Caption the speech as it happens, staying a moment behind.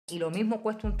Y lo mismo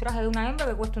cuesta un traje de una hembra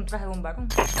que cuesta un traje de un varón.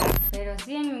 Pero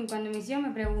sí, cuando mis hijos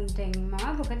me pregunten,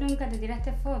 mamá, ¿por qué tú nunca te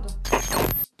tiraste fotos?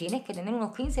 Tienes que tener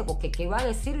unos 15 porque ¿qué va a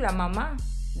decir la mamá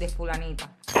de fulanita?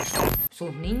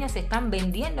 Sus niñas se están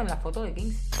vendiendo en la foto de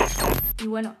 15. Y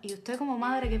bueno, ¿y usted como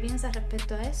madre qué piensa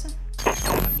respecto a eso?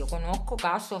 Yo conozco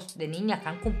casos de niñas que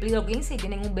han cumplido 15 y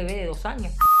tienen un bebé de 2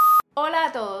 años. Hola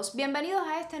a todos, bienvenidos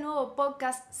a este nuevo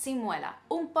podcast Sin Muela,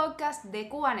 un podcast de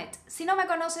Cubanet. Si no me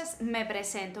conoces, me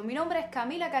presento. Mi nombre es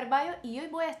Camila Carballo y hoy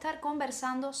voy a estar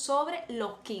conversando sobre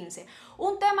los 15.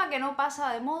 Un tema que no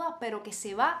pasa de moda, pero que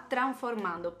se va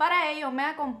transformando. Para ello me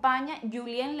acompaña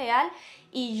Julien Leal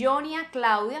y Jonia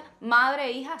Claudia, madre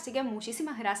e hija, así que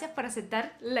muchísimas gracias por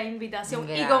aceptar la invitación.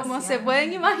 Gracias. Y como se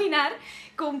pueden imaginar,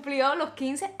 cumplió los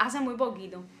 15 hace muy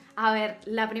poquito. A ver,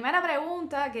 la primera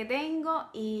pregunta que tengo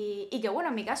y que bueno,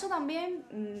 en mi caso también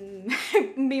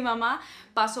mi mamá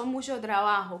pasó mucho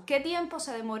trabajo. ¿Qué tiempo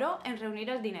se demoró en reunir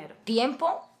el dinero?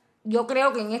 Tiempo, yo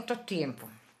creo que en estos tiempos,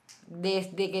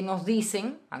 desde que nos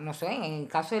dicen, no sé, en el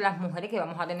caso de las mujeres que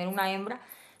vamos a tener una hembra,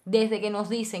 desde que nos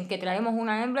dicen que traemos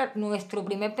una hembra, nuestro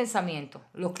primer pensamiento,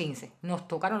 los 15, nos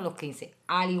tocaron los 15,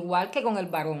 al igual que con el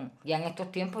varón. Ya en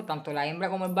estos tiempos, tanto la hembra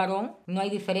como el varón, no hay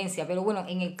diferencia, pero bueno,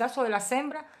 en el caso de las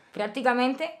hembras,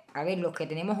 prácticamente, a ver, los que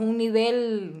tenemos un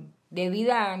nivel de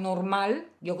vida normal,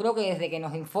 yo creo que desde que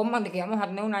nos informan de que vamos a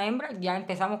tener una hembra, ya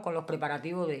empezamos con los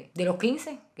preparativos de los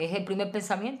 15, que es el primer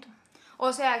pensamiento.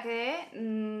 O sea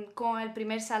que con el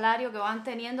primer salario que van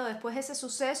teniendo después de ese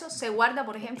suceso, se guarda,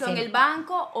 por ejemplo, Sí. en el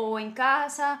banco o en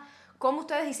casa. ¿Cómo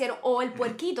ustedes hicieron? O el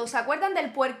puerquito, ¿se acuerdan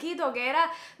del puerquito que era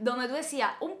donde tú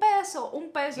decías un peso?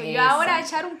 Y ahora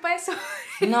echar un peso.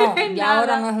 No, ya nada.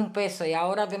 ahora no es un peso, y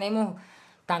ahora tenemos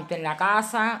tanto en la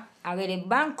casa, a ver, el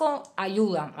banco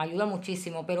ayuda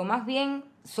muchísimo, pero más bien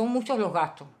son muchos los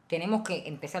gastos. Tenemos que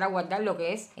empezar a guardar lo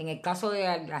que es, en el caso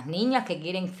de las niñas que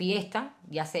quieren fiesta,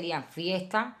 ya serían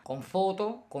fiesta, con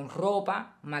fotos, con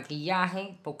ropa,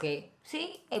 maquillaje, porque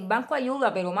sí, el banco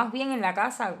ayuda, pero más bien en la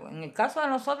casa, en el caso de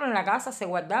nosotros en la casa se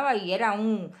guardaba y era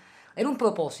un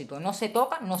propósito, no se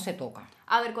toca, no se toca.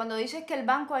 A ver, cuando dices que el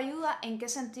banco ayuda, ¿en qué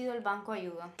sentido el banco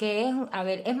ayuda? Que es, a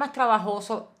ver, es más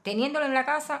trabajoso teniéndolo en la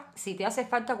casa. Si te hace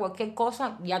falta cualquier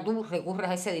cosa, ya tú recurres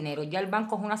a ese dinero. Ya el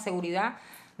banco es una seguridad,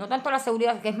 no tanto la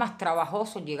seguridad, que es más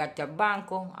trabajoso llegarte al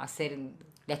banco, hacer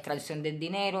la extracción del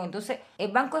dinero. Entonces,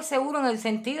 el banco es seguro en el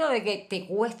sentido de que te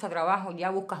cuesta trabajo, ya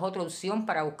buscas otra opción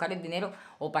para buscar el dinero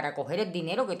o para coger el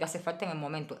dinero que te hace falta en el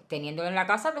momento. Teniéndolo en la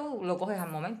casa, tú lo coges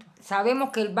al momento.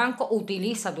 Sabemos que el banco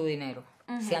utiliza tu dinero.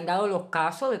 Se han dado los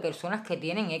casos de personas que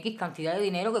tienen X cantidad de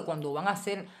dinero que cuando van a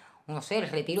hacer, no sé, el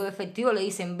retiro de efectivo le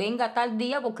dicen venga tal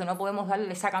día porque no podemos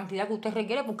darle esa cantidad que usted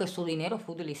requiere porque su dinero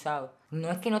fue utilizado. No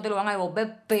es que no te lo van a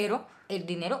devolver, pero el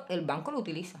dinero el banco lo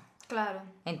utiliza. Claro.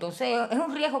 Entonces es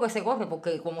un riesgo que se corre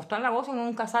porque como está en la bolsa uno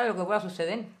nunca sabe lo que pueda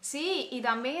suceder. Sí, y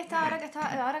también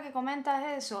ahora que comentas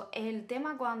eso, el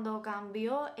tema cuando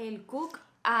cambió el cook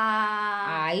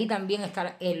a... Ahí también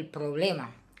está el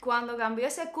problema. Cuando cambió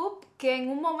ese cup, que en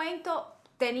un momento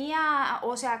tenía,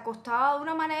 o sea, costaba de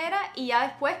una manera y ya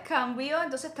después cambió,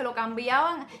 entonces te lo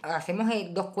cambiaban. Hacemos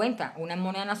dos cuentas, una en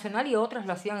moneda nacional y otras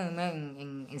lo hacían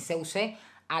en CUC.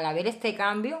 Al haber este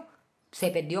cambio,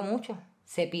 se perdió mucho.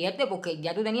 Se pierde porque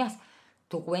ya tú tenías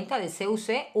tu cuenta de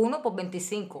CUC 1 por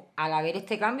 25. Al haber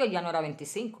este cambio ya no era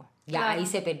 25. Ya Claro. ahí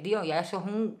se perdió. Ya eso es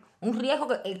un riesgo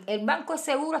que el banco es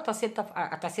seguro hasta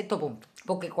cierto punto.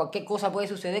 Porque cualquier cosa puede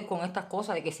suceder con estas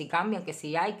cosas de que si cambian, que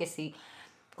si hay, que si...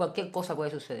 Cualquier cosa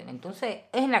puede suceder. Entonces,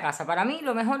 es en la casa. Para mí,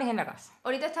 lo mejor es en la casa.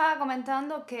 Ahorita estaba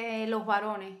comentando que los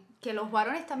varones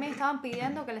también estaban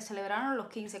pidiendo que les celebraran los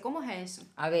 15. ¿Cómo es eso?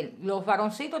 A ver, los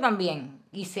varoncitos también.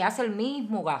 Y se hace el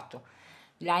mismo gasto.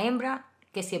 La hembra,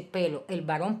 que si el pelo. El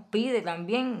varón pide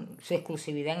también su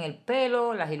exclusividad en el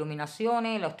pelo, las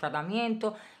iluminaciones, los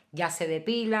tratamientos. Ya se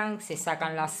depilan, se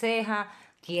sacan las cejas,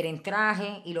 quieren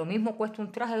traje. Y lo mismo cuesta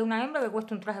un traje de una hembra que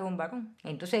cuesta un traje de un varón.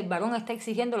 Entonces el varón está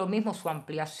exigiendo lo mismo, su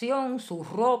ampliación, su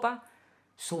ropa,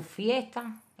 su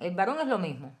fiesta. El varón es lo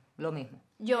mismo, lo mismo.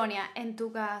 Jonia, en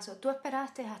tu caso, ¿tú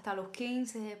esperaste hasta los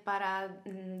 15 para,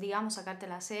 digamos, sacarte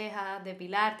las cejas,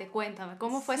 depilarte? Cuéntame,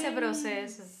 ¿cómo fue ese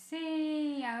proceso?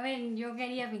 Sí, a ver, yo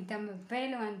quería pintarme el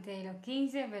pelo antes de los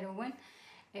 15, pero bueno,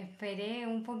 esperé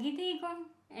un poquitico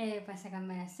para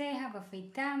sacarme las cejas, para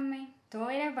afeitarme.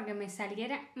 Todo era para que me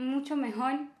saliera mucho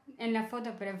mejor en la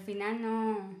foto, pero al final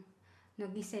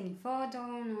no quise ni foto,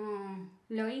 no.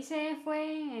 Lo hice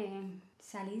fue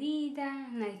salidita,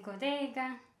 una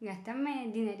discoteca, gastarme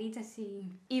dinerito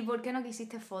así. ¿Y por qué no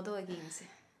quisiste foto de 15?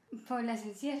 Por la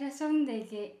sencilla razón de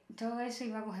que todo eso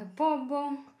iba a coger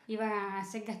polvo, iba a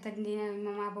hacer gastar dinero a mi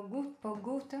mamá por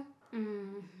gusto.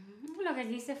 lo que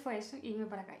quise fue eso, irme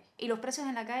para la calle. ¿Y los precios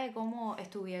en la calle cómo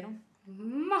estuvieron?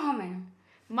 Más o menos.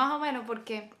 Más o menos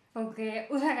porque... Porque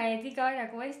una galletita ahora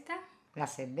cuesta... La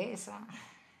cerveza.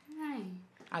 Ay,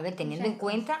 A ver, teniendo muchas en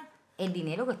cuenta el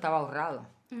dinero que estaba ahorrado.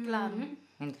 Claro.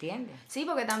 ¿Me entiendes? Sí,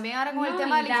 porque también ahora con el No,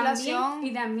 tema de y la también- inflación...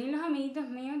 Y también los amiguitos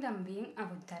míos también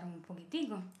aportaron un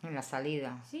poquitico. En la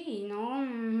salida. Sí, no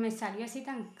me salió así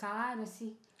tan caro,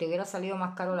 así. ¿Te hubiera salido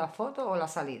más caro la foto o la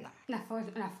salida? La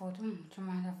foto, mucho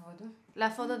más la foto.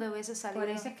 La foto te hubiese salido. Por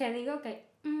eso es que digo que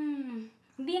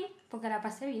bien, porque la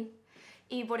pasé bien.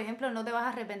 Y, por ejemplo, no te vas a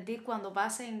arrepentir cuando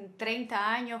pasen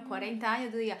 30 años, 40 años,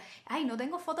 y tú digas, ay, no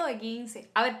tengo foto de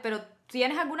 15. A ver, pero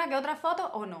 ¿tienes alguna que otra foto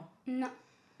o no? No,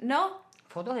 ¿No?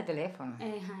 Fotos de teléfono.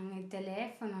 en el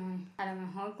teléfono. A lo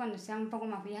mejor cuando sean un poco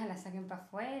más viejas las saquen para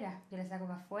afuera. Yo las saco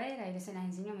para afuera y se las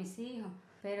enseño a mis hijos.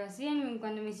 Pero sí,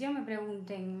 cuando mis hijos me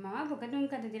pregunten, mamá, ¿por qué tú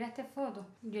nunca te tiraste fotos?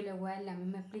 Yo les voy a dar la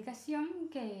misma explicación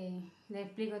que le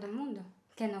explico a todo el mundo.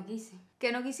 Que no quise.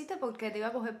 Que no quisiste porque te iba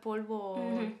a coger polvo.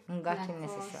 Un gasto Las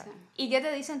innecesario. cosas. ¿Y qué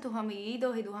te dicen tus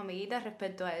amiguitos y tus amiguitas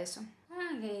respecto a eso?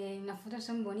 Que las fotos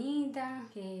son bonitas,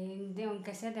 que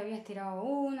aunque sea te habías tirado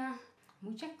una,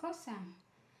 muchas cosas.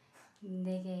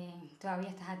 De que todavía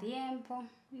estás a tiempo.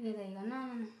 Y yo te digo, no,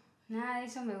 nada de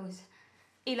eso me gusta.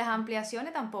 Y las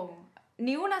ampliaciones tampoco.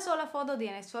 Ni una sola foto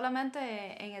tienes, solamente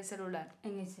en el celular.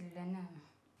 En el celular nada más.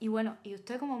 Y bueno, ¿y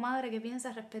usted como madre qué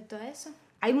piensa respecto a eso?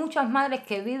 Hay muchas madres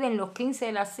que viven los 15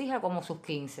 de las hijas como sus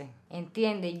 15.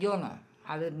 ¿Entiendes? Yo no.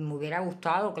 A ver, me hubiera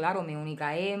gustado, claro, mi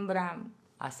única hembra,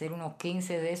 hacer unos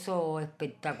 15 de esos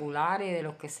espectaculares, de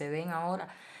los que se ven ahora.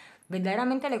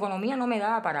 Verdaderamente la economía no me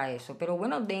daba para eso. Pero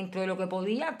bueno, dentro de lo que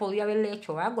podía haberle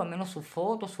hecho algo, al menos su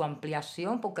foto, su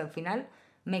ampliación, porque al final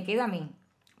me queda a mí.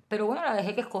 Pero bueno, la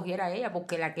dejé que escogiera ella,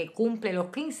 porque la que cumple los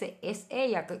 15 es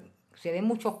ella. Que se ven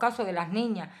muchos casos de las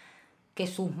niñas que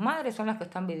sus madres son las que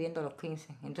están viviendo los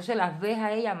 15. Entonces las ves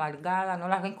a ella amargada, no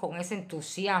las ven con ese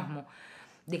entusiasmo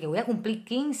de que voy a cumplir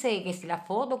 15, que si la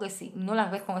foto, que si, no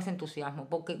las ves con ese entusiasmo.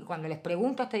 Porque cuando les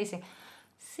preguntas te dicen,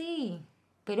 sí,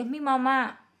 pero es mi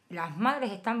mamá. Las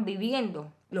madres están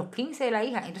viviendo los 15 de la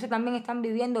hija, entonces también están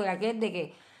viviendo de aquel de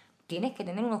que tienes que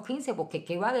tener unos 15, porque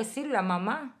 ¿qué va a decir la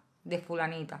mamá de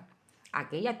fulanita?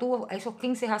 Aquella tuvo esos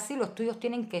 15 así, los tuyos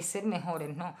tienen que ser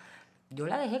mejores, no. Yo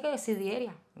la dejé que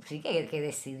decidiera, sí, que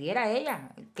decidiera ella,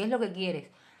 qué es lo que quieres.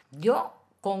 Yo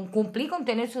cumplí con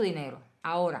tener su dinero.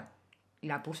 Ahora,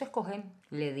 la puse a escoger,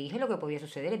 le dije lo que podía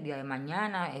suceder el día de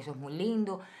mañana, eso es muy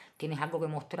lindo, tienes algo que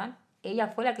mostrar. Ella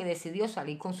fue la que decidió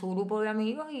salir con su grupo de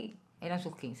amigos y eran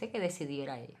sus 15, que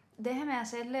decidiera ella. Déjeme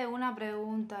hacerle una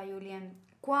pregunta, Julien.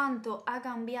 ¿Cuánto ha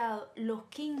cambiado los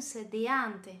 15 de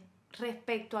antes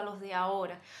respecto a los de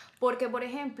ahora? Porque, por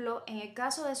ejemplo, en el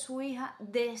caso de su hija,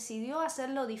 decidió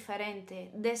hacerlo diferente.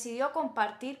 Decidió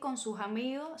compartir con sus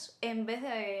amigos en vez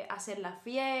de hacer la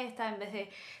fiesta, en vez de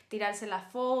tirarse la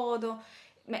foto.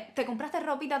 ¿Te compraste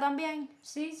ropita también?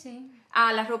 Sí, sí.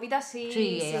 Ah, las ropitas sí.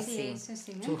 Sí, ella sí, sí, eso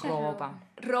sí, su mucha ropa.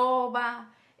 Ropa,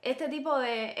 este tipo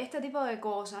de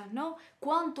cosas, ¿no?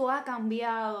 ¿Cuánto ha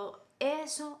cambiado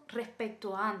eso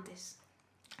respecto a antes?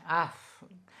 Ah,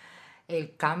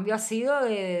 el cambio ha sido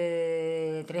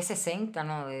de 360,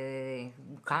 ¿no?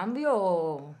 Un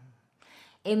cambio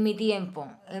en mi tiempo.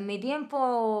 En mi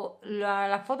tiempo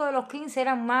las fotos de los 15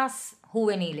 eran más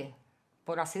juveniles,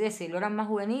 por así decirlo, eran más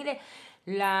juveniles.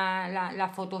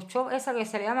 La Photoshop esa que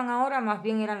se le llaman ahora, más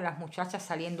bien eran las muchachas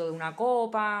saliendo de una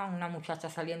copa, una muchacha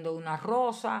saliendo de una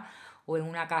rosa o en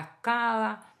una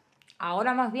cascada.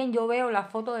 Ahora más bien yo veo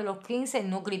las fotos de los 15,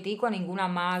 no critico a ninguna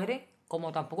madre,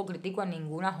 como tampoco critico a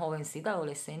ninguna jovencita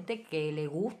adolescente que le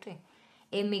guste.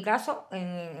 En mi caso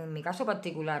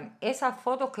particular, esas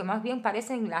fotos que más bien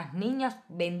parecen las niñas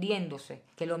vendiéndose,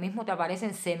 que lo mismo te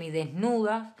aparecen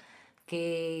semidesnudas,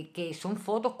 que son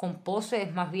fotos con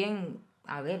poses más bien,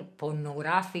 a ver,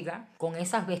 pornográficas, con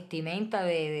esas vestimentas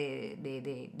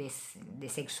de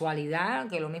sexualidad,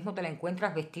 que lo mismo te la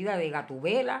encuentras vestida de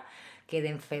gatubela que de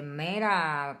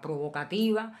enfermera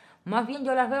provocativa. Más bien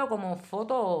yo las veo como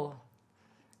fotos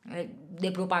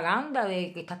de propaganda,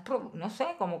 de que estás, no sé,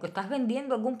 como que estás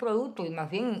vendiendo algún producto, y más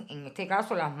bien en este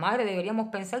caso las madres deberíamos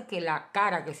pensar que la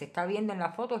cara que se está viendo en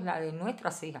la foto es la de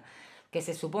nuestras hijas, que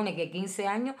se supone que 15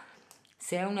 años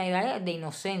sea una edad de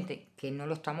inocente, que no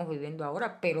lo estamos viviendo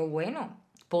ahora, pero bueno,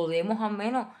 podemos al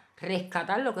menos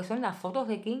rescatar lo que son las fotos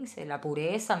de 15, la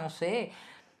pureza, no sé,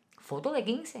 fotos de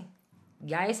 15.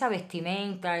 Ya esa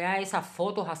vestimenta, ya esas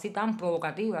fotos así tan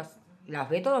provocativas, las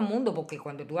ve todo el mundo, porque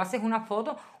cuando tú haces una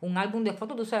foto, un álbum de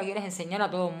fotos, tú se la quieres enseñar a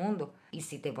todo el mundo. Y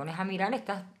si te pones a mirar,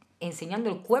 estás enseñando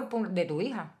el cuerpo de tu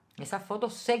hija. Esas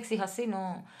fotos sexys así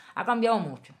no... Ha cambiado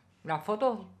mucho. Las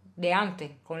fotos de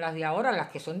antes con las de ahora, las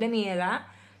que son de mi edad,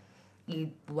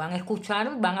 y van a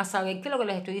escuchar, van a saber que lo que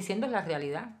les estoy diciendo es la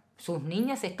realidad. Sus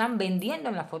niñas se están vendiendo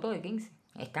en la foto de 15.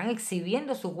 Están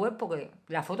exhibiendo su cuerpo, que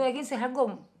la foto de 15 es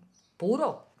algo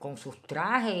puro, con sus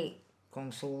trajes,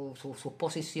 con sus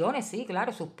posiciones, sí,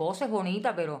 claro, sus poses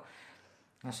bonitas, pero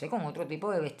no sé, con otro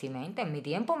tipo de vestimenta. En mi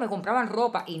tiempo me compraban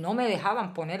ropa y no me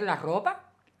dejaban poner la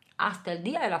ropa hasta el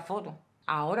día de la foto.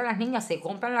 Ahora las niñas se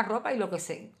compran la ropa y lo que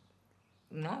se...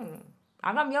 No,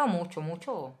 ha cambiado mucho,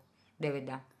 mucho, de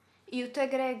verdad. ¿Y usted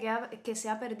cree que se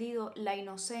ha perdido la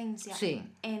inocencia Sí,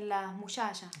 en las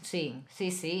muchachas? sí,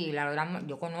 sí, sí. La verdad,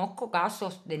 yo conozco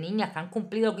casos de niñas que han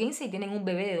cumplido 15 y tienen un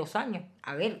bebé de 2 años.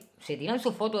 A ver, se tiran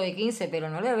su foto de 15, pero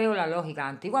no le veo la lógica.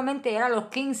 Antiguamente era los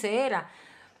 15, era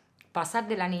pasar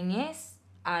de la niñez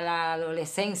a la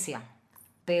adolescencia.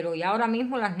 Pero ya ahora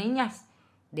mismo las niñas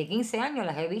de 15 años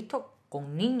las he visto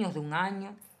con niños de 1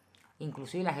 año,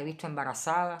 inclusive las he visto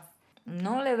embarazadas.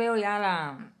 No le veo ya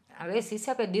la... A ver, sí se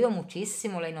ha perdido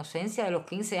muchísimo la inocencia de los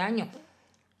 15 años.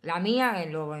 La mía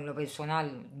en lo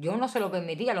personal, yo no se lo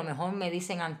permitía, a lo mejor me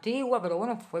dicen antigua, pero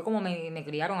bueno, fue como me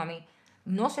criaron a mí.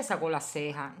 No se sacó la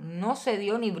ceja, no se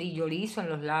dio ni brillo liso en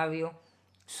los labios,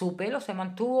 su pelo se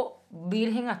mantuvo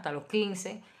virgen hasta los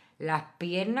 15, las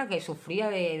piernas que sufría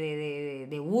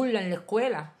de burla en la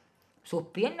escuela, sus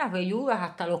piernas velludas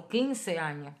hasta los 15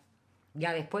 años.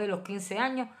 Ya después de los 15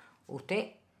 años,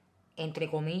 usted, entre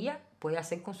comillas, puede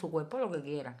hacer con su cuerpo lo que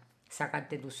quiera.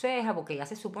 Sacarte tu ceja, porque ya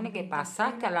se supone que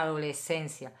pasaste a la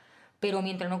adolescencia. Pero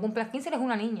mientras no cumplas 15 eres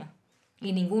una niña.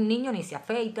 Y ningún niño ni se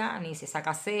afeita, ni se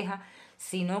saca ceja,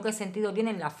 sino qué sentido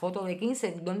tiene la foto de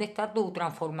 15, dónde está tu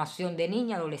transformación de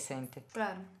niña a adolescente.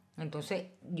 Claro. Entonces,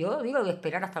 yo digo de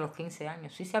esperar hasta los 15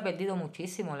 años. Sí se ha perdido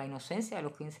muchísimo la inocencia de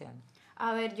los 15 años.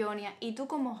 A ver, Jonia, ¿y tú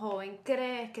como joven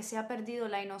crees que se ha perdido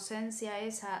la inocencia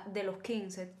esa de los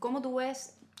 15? ¿Cómo tú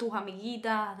ves tus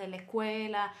amiguitas de la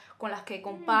escuela con las que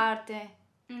compartes?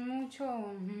 Mucho,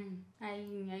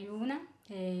 hay una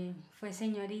que fue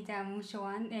señorita mucho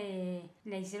antes,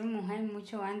 la hicieron mujer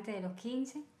mucho antes de los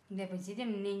 15, después sí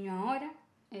tiene un niño ahora.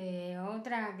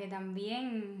 Otra que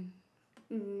también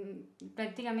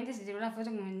prácticamente se tiró la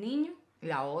foto con el niño.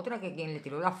 La otra, que quien le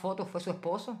tiró la foto fue su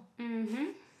esposo.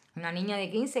 Ujú. Una niña de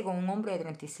 15 con un hombre de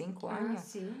 35 años.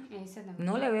 Sí, esa también.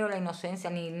 No le veo la inocencia,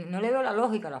 ni no le veo la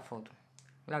lógica a la foto,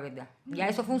 la verdad. Ya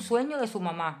eso fue un sueño de su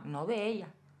mamá, no de ella.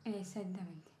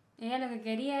 Exactamente. Ella lo que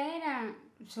quería era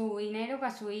su dinero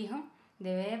para su hijo,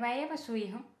 de para ella para su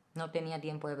hijo. No tenía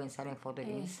tiempo de pensar en foto de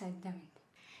 15. Exactamente.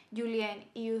 Julien,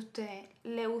 ¿y usted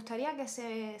le gustaría que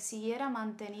se siguiera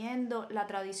manteniendo la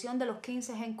tradición de los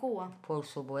 15 en Cuba? Por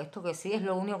supuesto que sí, es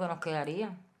lo único que nos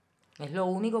quedaría. Es lo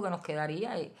único que nos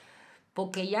quedaría.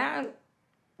 Porque ya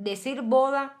decir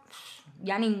boda,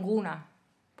 ya ninguna,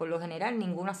 por lo general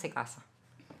ninguna se casa.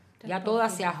 Ya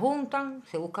todas se ajuntan,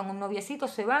 se buscan un noviecito,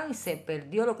 se van y se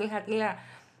perdió lo que es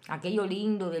aquello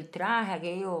lindo del traje,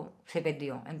 aquello se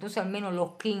perdió. Entonces al menos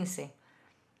los 15,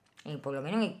 por lo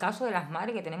menos en el caso de las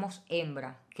madres que tenemos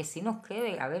hembras, que sí nos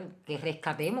quede, a ver, que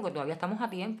rescatemos, que todavía estamos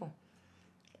a tiempo.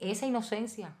 Esa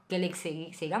inocencia,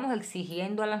 que sigamos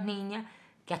exigiendo a las niñas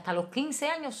que hasta los 15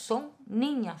 años son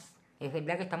niñas. Es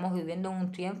verdad que estamos viviendo en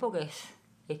un tiempo que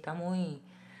está muy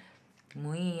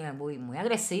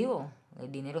agresivo.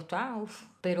 El dinero está,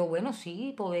 pero bueno,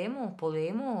 sí, podemos,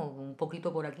 un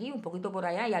poquito por aquí, un poquito por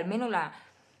allá, y al menos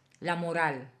la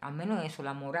moral, al menos eso,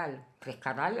 la moral,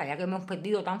 rescatarla, ya que hemos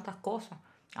perdido tantas cosas,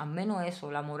 al menos eso,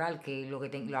 la moral, que lo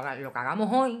que hagamos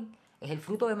hoy es el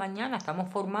fruto de mañana, estamos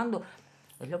formando,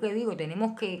 es lo que digo,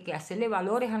 tenemos que hacerle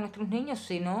valores a nuestros niños,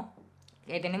 si no,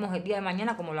 tenemos el día de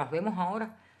mañana como las vemos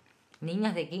ahora,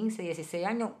 niñas de 15, 16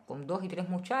 años con 2 y 3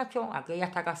 muchachos, aquella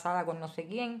está casada con no sé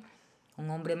quién, un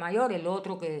hombre mayor, el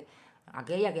otro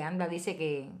aquella que anda dice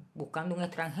que buscando un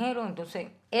extranjero. Entonces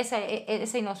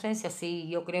esa inocencia sí,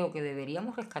 yo creo que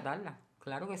deberíamos rescatarla.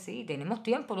 Claro que sí, tenemos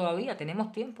tiempo todavía,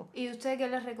 tenemos tiempo. ¿Y usted qué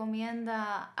les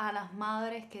recomienda a las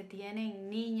madres que tienen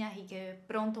niñas y que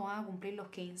pronto van a cumplir los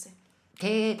 15?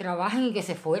 Que trabajen y que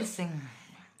se esfuercen.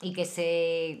 Y que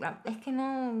es que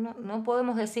no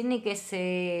podemos decir ni que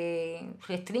se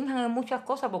restrinjan en muchas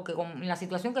cosas, porque con la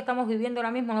situación que estamos viviendo ahora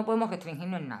mismo no podemos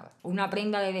restringirnos en nada. Una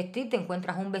prenda de vestir, te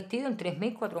encuentras un vestido en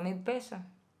 3.000, 4.000 pesos.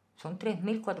 Son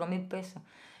 3.000, 4.000 pesos.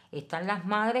 Están las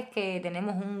madres que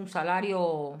tenemos un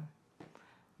salario,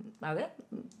 a ver,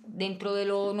 dentro de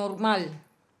lo normal.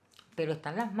 Pero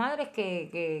están las madres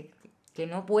que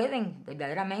no pueden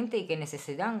verdaderamente y que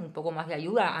necesitan un poco más de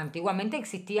ayuda. Antiguamente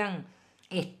existían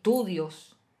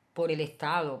estudios por el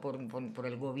Estado, por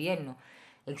el gobierno.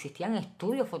 Existían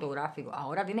estudios fotográficos.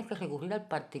 Ahora tienes que recurrir al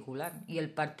particular. Y el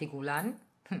particular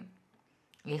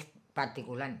es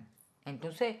particular.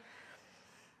 Entonces,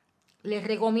 les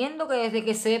recomiendo que desde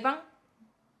que sepan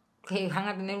que van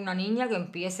a tener una niña, que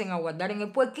empiecen a guardar en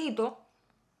el puerquito,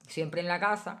 siempre en la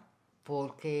casa,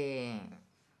 porque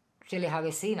se les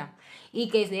avecina. Y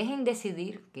que dejen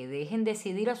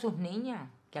decidir a sus niñas,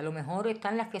 que a lo mejor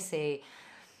están las que se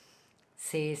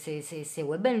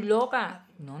vuelven locas.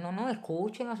 No,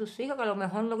 escuchen a sus hijos, que a lo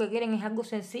mejor lo que quieren es algo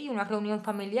sencillo, una reunión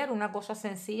familiar, una cosa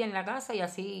sencilla en la casa, y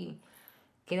así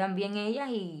quedan bien ellas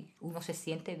y uno se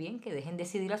siente bien. Que dejen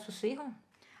decidir a sus hijos.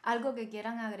 Algo que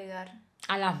quieran agregar.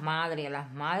 A las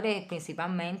madres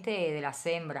principalmente de las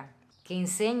hembras, que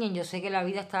enseñen. Yo sé que la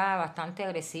vida está bastante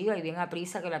agresiva y bien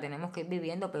aprisa, que la tenemos que ir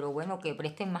viviendo, pero bueno, que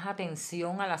presten más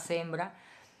atención a las hembras,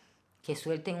 que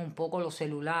suelten un poco los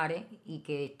celulares y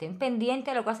que estén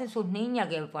pendientes de lo que hacen sus niñas,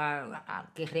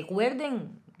 que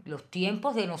recuerden los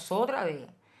tiempos de nosotras,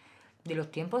 de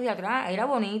los tiempos de atrás. Era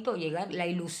bonito llegar, la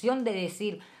ilusión de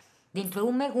decir, dentro de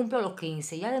un mes cumplo los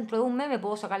 15, ya dentro de un mes me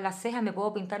puedo sacar las cejas, me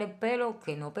puedo pintar el pelo.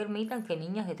 Que no permitan que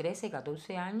niñas de 13,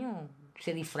 14 años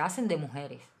se disfracen de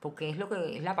mujeres, porque es lo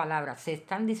que es la palabra, se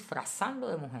están disfrazando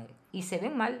de mujeres y se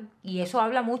ven mal. Y eso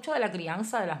habla mucho de la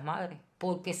crianza de las madres,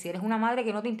 porque si eres una madre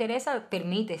que no te interesa,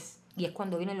 permites. Y es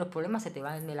cuando vienen los problemas, se te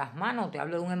van de las manos. Te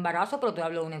hablo de un embarazo, pero te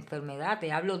hablo de una enfermedad,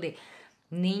 te hablo de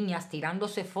niñas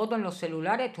tirándose fotos en los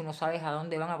celulares. Tú no sabes a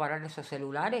dónde van a parar esos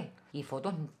celulares. Y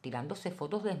tirándose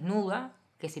fotos desnudas,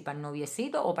 que si para el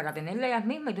noviecito o para tenerla ellas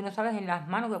mismas, y tú no sabes en las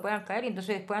manos que puedan caer, y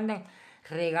entonces después andan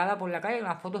regada por la calle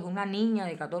unas fotos de una niña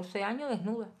de 14 años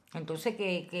desnuda. Entonces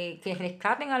que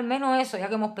rescaten al menos eso, ya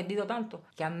que hemos perdido tanto,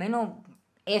 que al menos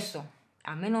eso,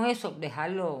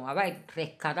 dejarlo,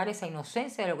 rescatar esa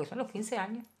inocencia de lo que son los 15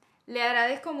 años. Le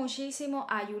agradezco muchísimo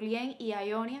a Julien y a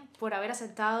Ionia por haber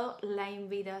aceptado la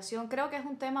invitación. Creo que es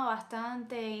un tema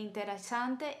bastante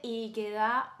interesante y que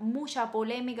da mucha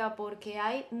polémica, porque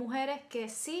hay mujeres que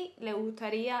sí les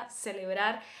gustaría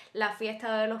celebrar la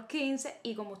fiesta de los 15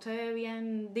 y, como usted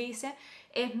bien dice,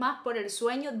 es más por el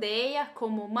sueño de ellas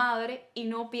como madre y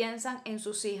no piensan en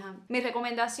sus hijas. Mi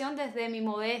recomendación, desde mi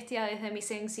modestia, desde mi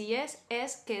sencillez,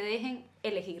 es que dejen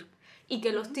elegir y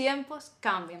que los tiempos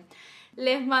cambien.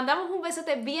 Les mandamos un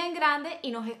besote bien grande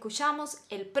y nos escuchamos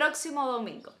el próximo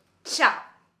domingo. ¡Chao!